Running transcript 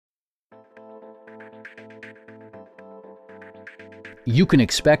You can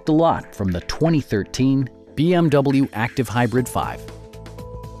expect a lot from the 2013 BMW Activehybrid 5.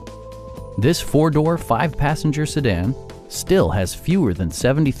 This four-door, five-passenger sedan still has fewer than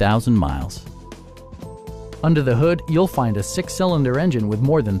 70,000 miles. Under the hood, you'll find a six-cylinder engine with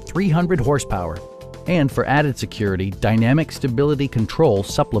more than 300 horsepower. And for added security, dynamic stability control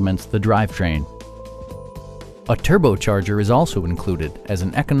supplements the drivetrain. A turbocharger is also included as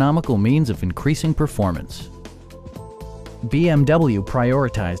an economical means of increasing performance. BMW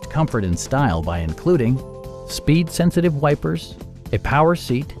prioritized comfort and style by including speed-sensitive wipers, a power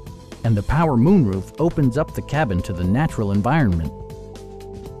seat, and the power moonroof opens up the cabin to the natural environment.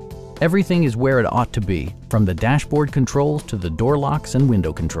 Everything is where it ought to be, from the dashboard controls to the door locks and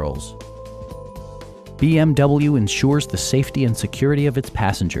window controls. BMW ensures the safety and security of its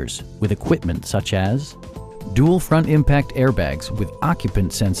passengers with equipment such as dual front impact airbags with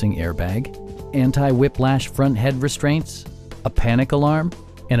occupant sensing airbag, anti-whiplash front head restraints, a panic alarm,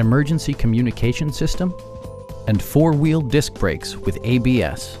 an emergency communication system, and four-wheel disc brakes with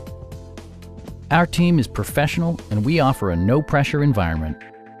ABS. Our team is professional and we offer a no-pressure environment.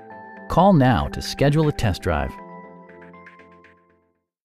 Call now to schedule a test drive.